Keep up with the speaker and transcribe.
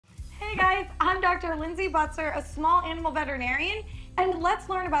Hey guys, I'm Dr. Lindsay Butzer, a small animal veterinarian, and let's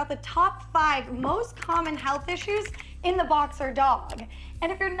learn about the top 5 most common health issues in the boxer dog.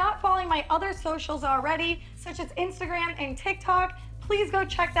 And if you're not following my other socials already, such as Instagram and TikTok, please go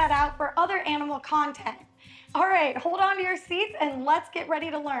check that out for other animal content. All right, hold on to your seats and let's get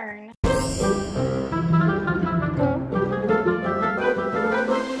ready to learn.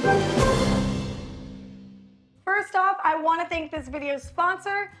 First off, I want to thank this video's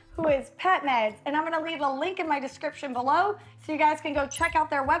sponsor, who is PetMeds, and I'm going to leave a link in my description below so you guys can go check out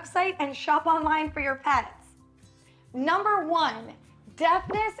their website and shop online for your pets. Number 1,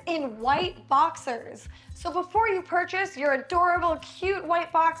 deafness in white boxers. So before you purchase your adorable, cute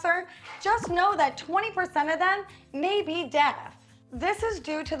white boxer, just know that 20% of them may be deaf. This is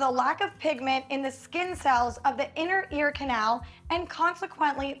due to the lack of pigment in the skin cells of the inner ear canal and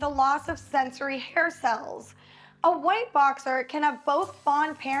consequently the loss of sensory hair cells. A white boxer can have both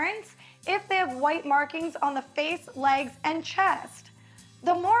fawn parents if they have white markings on the face, legs, and chest.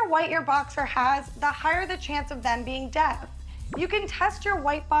 The more white your boxer has, the higher the chance of them being deaf. You can test your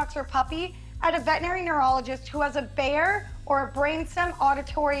white boxer puppy at a veterinary neurologist who has a Bayer or a brainstem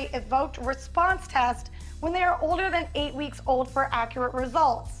auditory evoked response test when they are older than 8 weeks old for accurate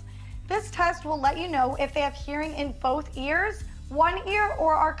results. This test will let you know if they have hearing in both ears, one ear,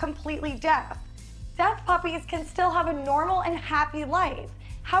 or are completely deaf. Deaf puppies can still have a normal and happy life.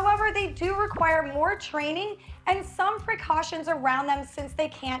 However, they do require more training and some precautions around them since they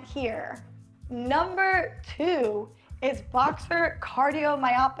can't hear. Number 2 is Boxer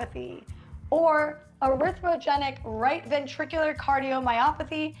Cardiomyopathy, or Arrhythmogenic right ventricular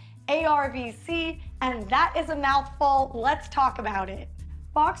cardiomyopathy, ARVC, and that is a mouthful. Let's talk about it.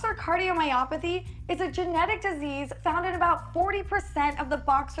 Boxer cardiomyopathy is a genetic disease found in about 40% of the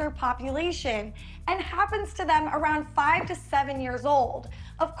boxer population and happens to them around 5 to 7 years old.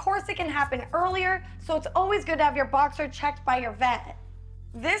 Of course, it can happen earlier, so it's always good to have your boxer checked by your vet.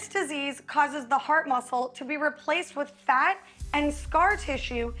 This disease causes the heart muscle to be replaced with fat and scar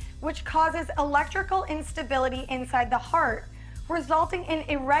tissue, which causes electrical instability inside the heart, resulting in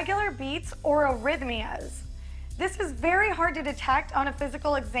irregular beats or arrhythmias. This is very hard to detect on a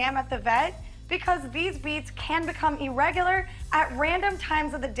physical exam at the vet because these beats can become irregular at random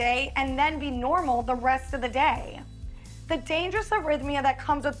times of the day and then be normal the rest of the day. The dangerous arrhythmia that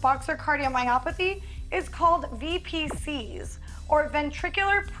comes with Boxer cardiomyopathy is called VPCs, or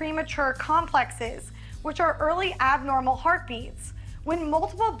ventricular premature complexes, which are early abnormal heartbeats. When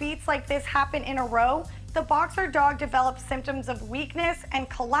multiple beats like this happen in a row, the boxer dog develops symptoms of weakness and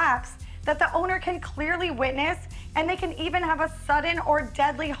collapse that the owner can clearly witness, and they can even have a sudden or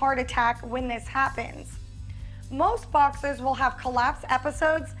deadly heart attack when this happens. Most boxers will have collapse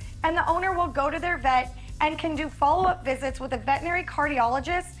episodes, and the owner will go to their vet and can do follow-up visits with a veterinary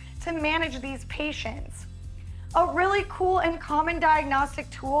cardiologist to manage these patients. A really cool and common diagnostic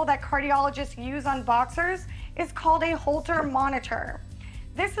tool that cardiologists use on boxers is called a Holter monitor.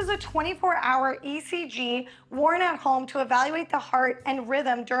 This is a 24-hour ECG worn at home to evaluate the heart and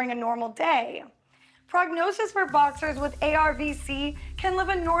rhythm during a normal day. Prognosis for boxers with ARVC can live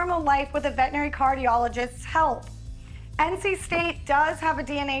a normal life with a veterinary cardiologist's help. NC State does have a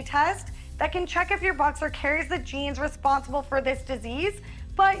DNA test that can check if your boxer carries the genes responsible for this disease,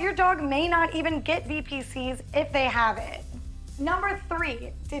 but your dog may not even get VPCs if they have it. Number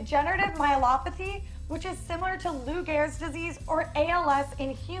 3, degenerative myelopathy, which is similar to Lou Gehr's disease or ALS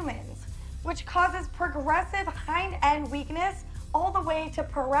in humans, which causes progressive hind end weakness all the way to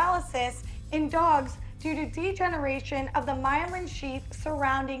paralysis in dogs due to degeneration of the myelin sheath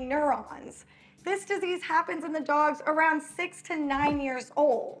surrounding neurons. This disease happens in the dogs around 6 to 9 years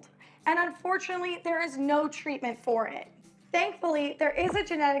old, and unfortunately, there is no treatment for it. Thankfully, there is a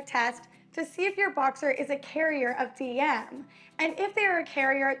genetic test to see if your boxer is a carrier of DM. And if they are a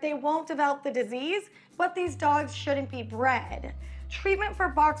carrier, they won't develop the disease, but these dogs shouldn't be bred. Treatment for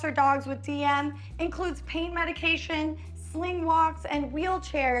boxer dogs with DM includes pain medication, sling walks, and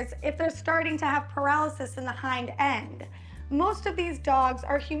wheelchairs if they're starting to have paralysis in the hind end. Most of these dogs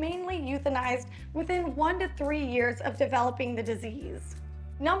are humanely euthanized within 1 to 3 years of developing the disease.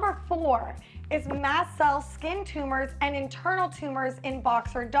 Number 4 is mast cell skin tumors and internal tumors in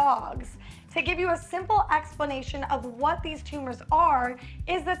boxer dogs. To give you a simple explanation of what these tumors are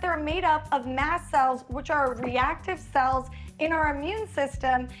is that they're made up of mast cells, which are reactive cells in our immune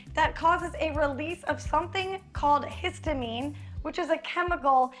system that causes a release of something called histamine, which is a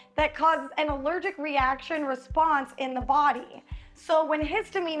chemical that causes an allergic reaction response in the body. So when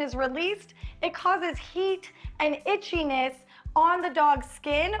histamine is released, it causes heat and itchiness on the dog's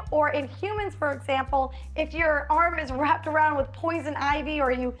skin, or in humans, for example, if your arm is wrapped around with poison ivy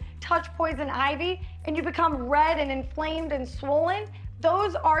or you touch poison ivy and you become red and inflamed and swollen,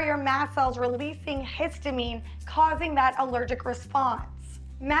 those are your mast cells releasing histamine, causing that allergic response.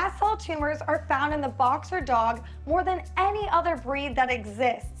 Mast cell tumors are found in the Boxer dog more than any other breed that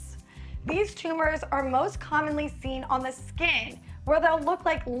exists. These tumors are most commonly seen on the skin, where they'll look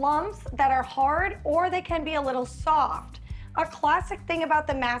like lumps that are hard or they can be a little soft. A classic thing about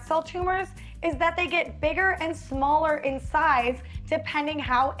the mast cell tumors is that they get bigger and smaller in size depending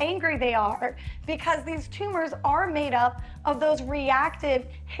how angry they are, because these tumors are made up of those reactive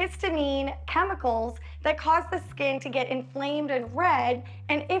histamine chemicals that cause the skin to get inflamed and red,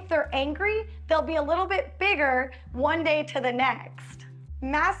 and if they're angry, they'll be a little bit bigger one day to the next.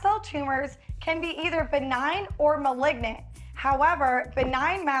 Mast cell tumors can be either benign or malignant. However,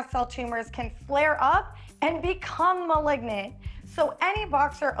 benign mast cell tumors can flare up and become malignant. So any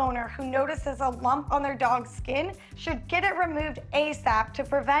Boxer owner who notices a lump on their dog's skin should get it removed ASAP to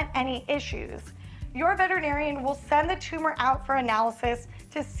prevent any issues. Your veterinarian will send the tumor out for analysis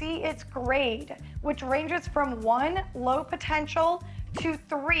to see its grade, which ranges from 1, low potential, to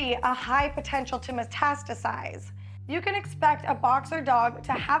 3, a high potential to metastasize. You can expect a Boxer dog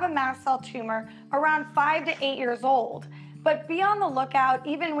to have a mast cell tumor around 5 to 8 years old. But be on the lookout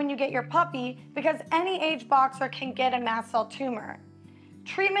even when you get your puppy, because any age Boxer can get a mast cell tumor.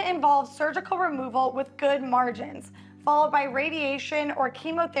 Treatment involves surgical removal with good margins, followed by radiation or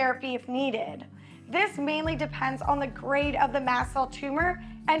chemotherapy if needed. This mainly depends on the grade of the mast cell tumor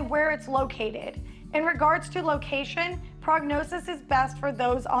and where it's located. In regards to location, prognosis is best for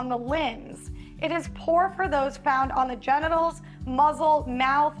those on the limbs. It is poor for those found on the genitals, muzzle,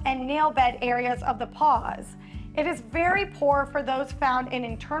 mouth, and nail bed areas of the paws. It is very poor for those found in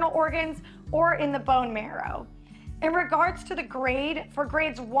internal organs or in the bone marrow. In regards to the grade, for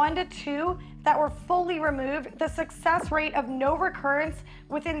grades 1 to 2 that were fully removed, the success rate of no recurrence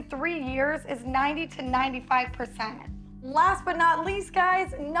within 3 years is 90 to 95%. Last but not least,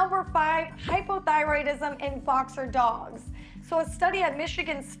 guys, number 5, hypothyroidism in Boxer dogs. So a study at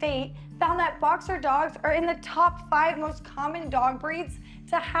Michigan State found that Boxer dogs are in the top 5 most common dog breeds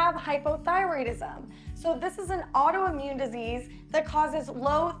to have hypothyroidism. So this is an autoimmune disease that causes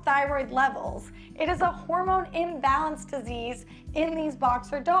low thyroid levels. It is a hormone imbalance disease in these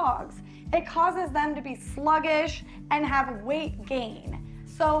Boxer dogs. It causes them to be sluggish and have weight gain.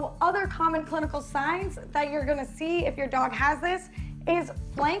 So other common clinical signs that you're gonna see if your dog has this is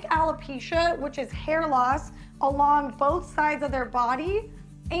flank alopecia, which is hair loss along both sides of their body,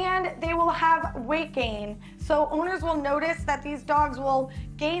 and they will have weight gain. So owners will notice that these dogs will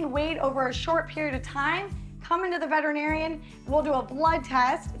gain weight over a short period of time, come into the veterinarian, we'll do a blood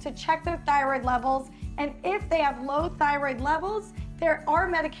test to check their thyroid levels, and if they have low thyroid levels, there are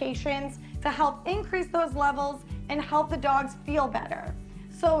medications to help increase those levels and help the dogs feel better.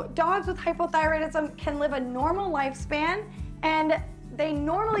 So dogs with hypothyroidism can live a normal lifespan, and they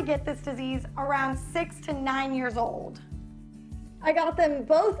normally get this disease around 6 to 9 years old. I got them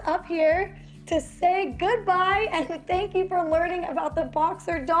both up here to say goodbye and thank you for learning about the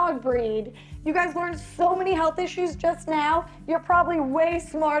Boxer dog breed. You guys learned so many health issues just now. You're probably way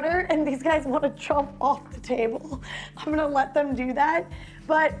smarter, and these guys want to jump off the table. I'm gonna let them do that.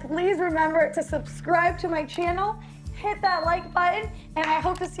 But please remember to subscribe to my channel, hit that like button, and I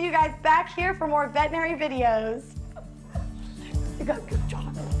hope to see you guys back here for more veterinary videos. You got good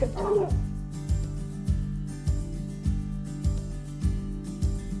job. Good job.